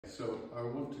so I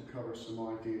want to cover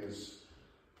some ideas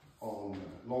on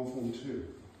long form 2.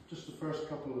 Just the first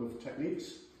couple of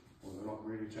techniques, well they're not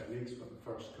really techniques, but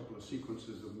the first couple of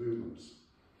sequences of movements.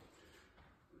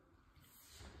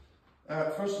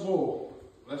 First of all,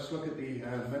 let's look at the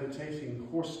meditating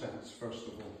horse stance first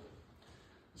of all.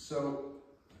 So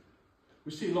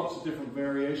we see lots of different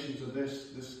variations of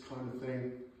this kind of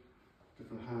thing,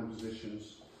 different hand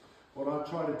positions. What I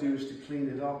try to do is to clean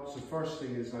it up. So first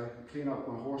thing is I clean up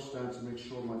my horse stance and make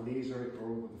sure my knees are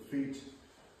over the feet,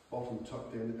 bottom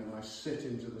tucked in, and I sit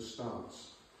into the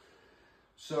stance.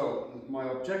 So my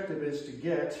objective is to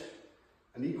get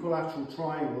an equilateral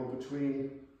triangle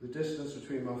between the distance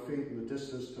between my feet and the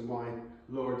distance to my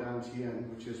lower dantian,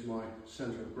 which is my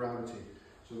center of gravity.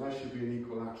 So that should be an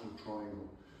equilateral triangle.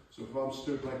 So if I'm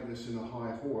stood like this in a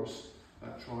high horse,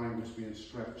 that triangle is being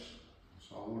stretched.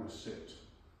 So I want to sit.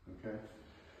 Okay,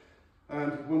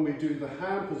 and when we do the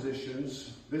hand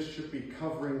positions, this should be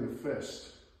covering the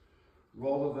fist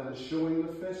rather than showing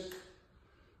the fist.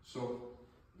 So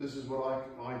this is what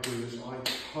I do is I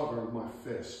cover my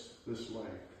fist this way,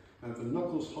 and the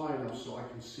knuckles high enough so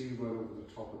I can see right over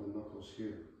the top of the knuckles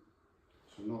here,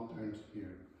 so not down to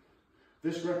here.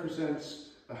 This represents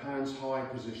the hands high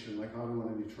position, like I don't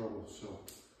want any trouble. So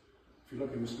if you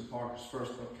look at Mr. Parker's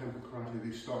first book, Kenpo Karate,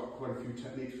 they start quite a few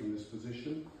techniques from this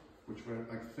position, which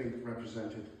I think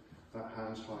represented that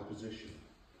hands high position.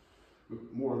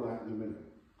 More of that in a minute.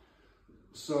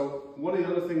 So one of the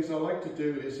other things I like to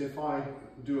do is if I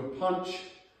do a punch,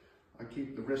 I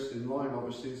keep the wrist in line.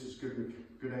 Obviously this is good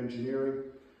engineering,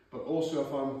 but also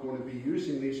if I'm going to be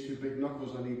using these two big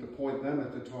knuckles, I need to point them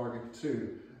at the target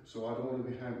too. So I don't want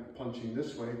to be punching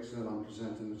this way because then I'm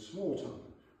presenting the small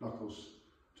knuckles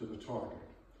to the target.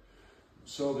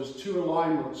 So there's two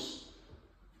alignments.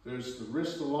 There's the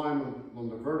wrist alignment on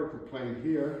the vertical plane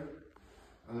here,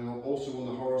 and then also on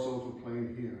the horizontal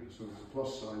plane here. So there's a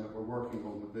plus sign that we're working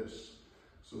on with this.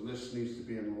 So this needs to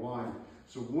be in line.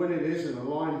 So when it is in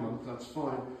alignment, that's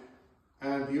fine.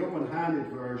 And the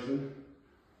open-handed version,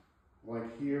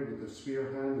 like here with the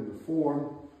spear hand in the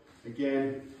form,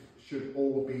 again, should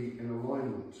all be in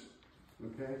alignment.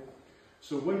 Okay?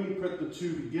 So when you put the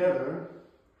two together,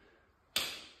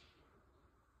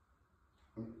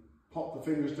 pop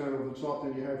the fingers down over the top,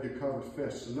 then you have your covered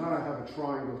fist. So now I have a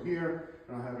triangle here,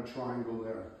 and I have a triangle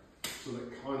there. So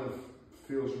that kind of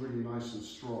feels really nice and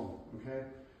strong, okay?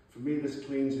 For me, this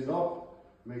cleans it up,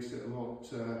 makes it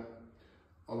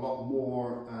a lot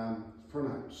more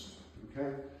pronounced,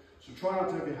 okay? So try not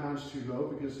to have your hands too low,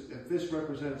 because if this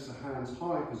represents a hands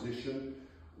high position,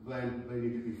 then they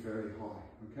need to be fairly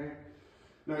high, okay?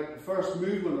 Now, the first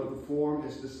movement of the form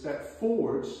is to step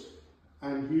forwards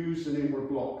and use an inward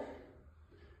block.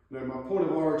 Now my point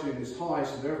of origin is high,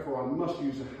 so therefore I must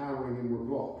use a hammering inward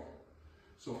block.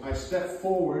 So I step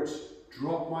forwards,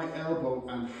 drop my elbow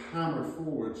and hammer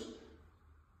forwards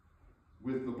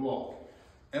with the block.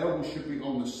 Elbow should be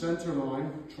on the center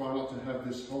line. Try not to have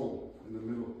this hole in the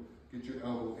middle. Get your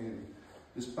elbow in.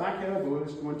 This back elbow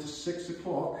is going to 6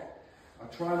 o'clock. I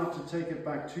try not to take it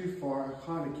back too far. I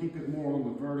kind of keep it more on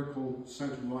the vertical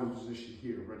center line position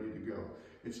here, ready to go.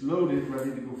 It's loaded, ready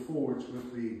to go forwards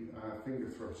with the finger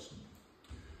thrust.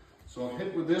 So I'll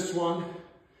hit with this one,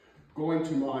 going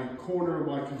to my corner of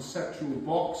my conceptual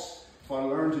box. If I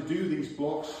learn to do these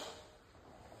blocks,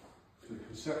 to the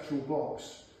conceptual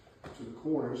box, to the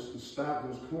corners, and stab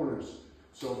those corners.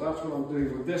 So that's what I'm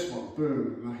doing with this one,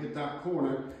 boom, and I hit that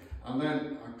corner, and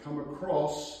then I come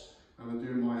across, and I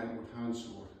do my outward hand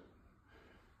sword.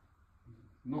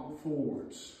 Not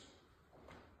forwards,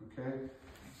 okay?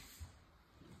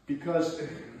 Because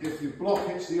if your block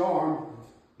hits the arm,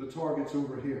 the target's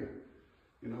over here.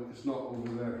 You know, it's not over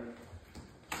there.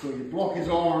 So you block his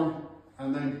arm,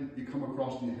 and then you come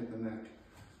across and you hit the neck.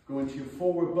 Go into your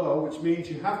forward bow, which means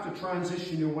you have to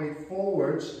transition your weight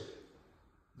forwards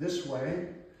this way,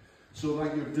 so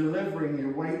that you're delivering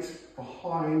your weight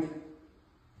behind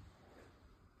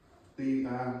the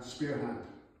spear hand.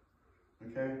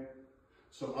 Okay?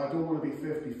 So I don't want to be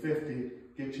 50-50,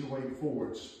 get your weight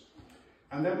forwards.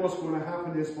 And then what's going to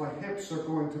happen is my hips are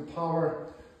going to power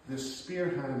this spear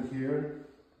hand here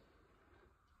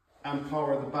and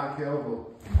power the back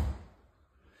elbow.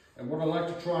 And what I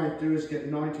like to try and do is get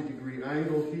 90-degree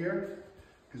angle here,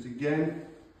 because again,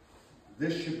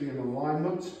 this should be in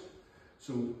alignment.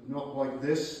 So not like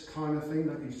this kind of thing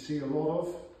that you see a lot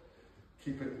of.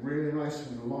 Keep it really nice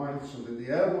and aligned so that the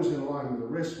elbow is in line with the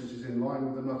wrist, which is in line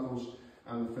with the knuckles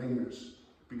and the fingers.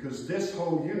 Because this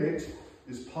whole unit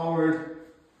is powered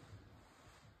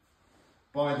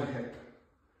by the hip.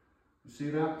 You see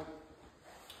that?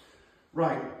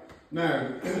 Right.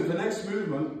 Now, the next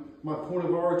movement, my point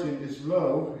of origin is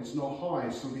low, it's not high,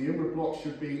 so the inward block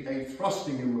should be a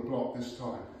thrusting inward block this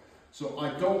time. So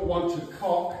I don't want to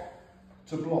cock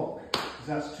to block, because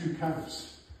that's 2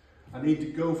 counts. I need to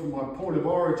go from my point of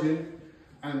origin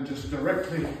and just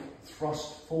directly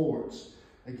thrust forwards.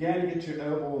 Again, get your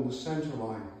elbow on the center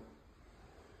line.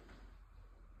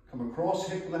 Come across,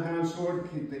 hit with the hand sword,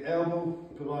 keep the elbow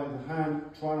behind the hand,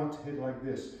 try not to hit like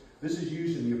this. This is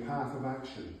using your path of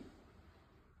action.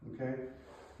 Okay?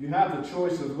 You have the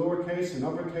choice of lowercase and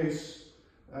uppercase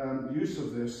use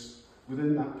of this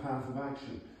within that path of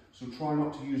action. So try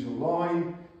not to use a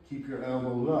line, keep your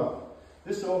elbow low.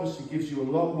 This obviously gives you a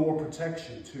lot more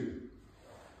protection too.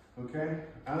 Okay?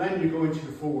 And then you go into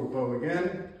your forward bow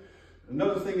again.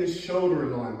 Another thing is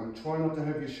shoulder alignment. Try not to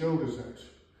have your shoulders out.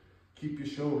 Keep your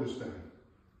shoulders down.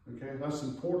 Okay? That's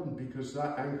important because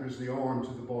that anchors the arm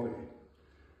to the body.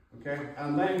 Okay?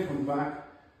 And then come back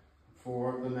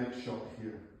for the next shot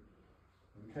here.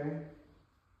 Okay?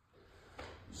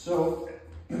 So,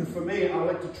 for me, I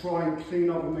like to try and clean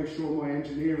up and make sure my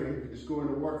engineering is going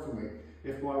to work for me.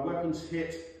 If my weapons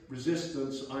hit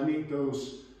resistance, I need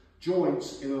those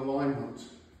joints in alignment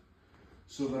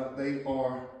so that they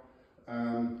are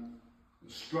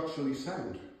structurally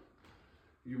sound.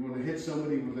 You want to hit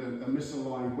somebody with a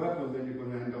misaligned weapon, then you're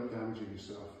going to end up damaging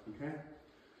yourself. Okay?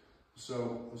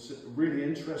 So it's a really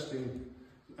interesting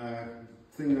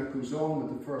thing that goes on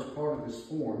with the first part of this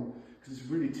form, because it's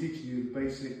really teaching you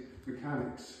basic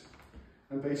mechanics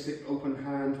and basic open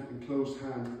hand and closed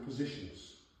hand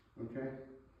positions. Okay?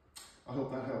 I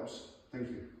hope that helps. Thank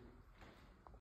you.